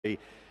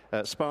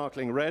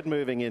Sparkling red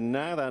moving in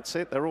now. That's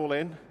it. They're all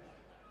in.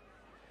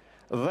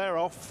 They're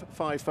off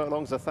 5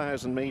 furlongs,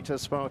 1,000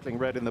 metres. Sparkling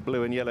red in the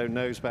blue and yellow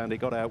noseband. He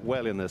got out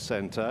well in the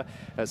centre.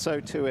 So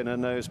too in a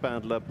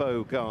noseband,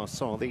 BEAU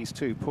GARCON. These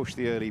two push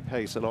the early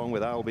pace along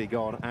with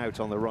BEAU out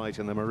on the right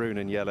in the maroon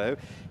and yellow.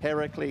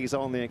 Heracles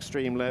on the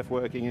extreme left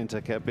working into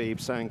Khabib.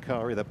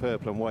 Sankari, the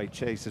purple and white,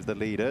 chases the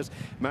leaders.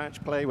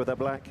 Match play with the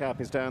black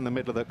cap is down the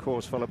middle of the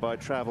course, followed by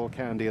Travel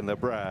Candy in the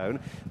brown.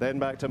 Then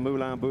back to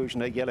Moulin Rouge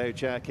in a yellow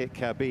jacket.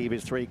 Khabib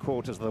is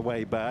 3/4 of the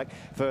way back.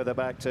 Further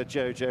back to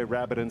Jojo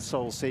Rabbit and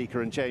Soul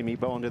Seeker, and Jamie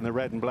Bond in the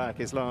red and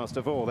black is last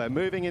of all. They're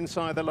moving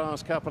inside the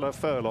last couple of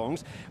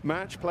furlongs.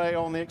 Match play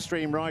on the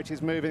extreme right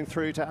is moving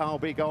through to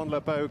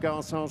BEAU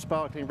GARCON.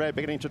 Sparkling red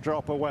beginning to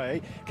drop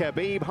away.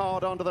 Khabib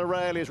hard onto the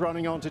rail is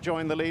running on to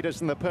join the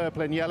leaders in the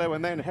purple and yellow,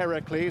 and then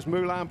Heracles.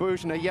 Moulin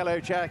Rouge in a yellow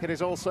jacket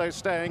is also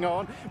staying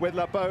on with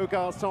BEAU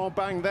GARCON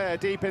bang there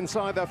deep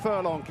inside the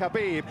furlong.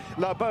 Khabib,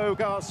 BEAU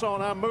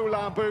GARCON and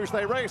Moulin Rouge,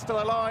 they race to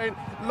the line.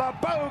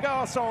 BEAU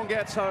GARCON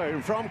gets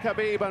home from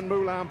Khabib and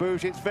Moulin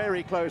Rouge. It's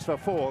very close for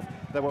fourth.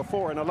 There were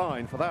 4 in a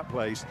line for that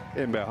place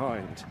in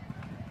behind.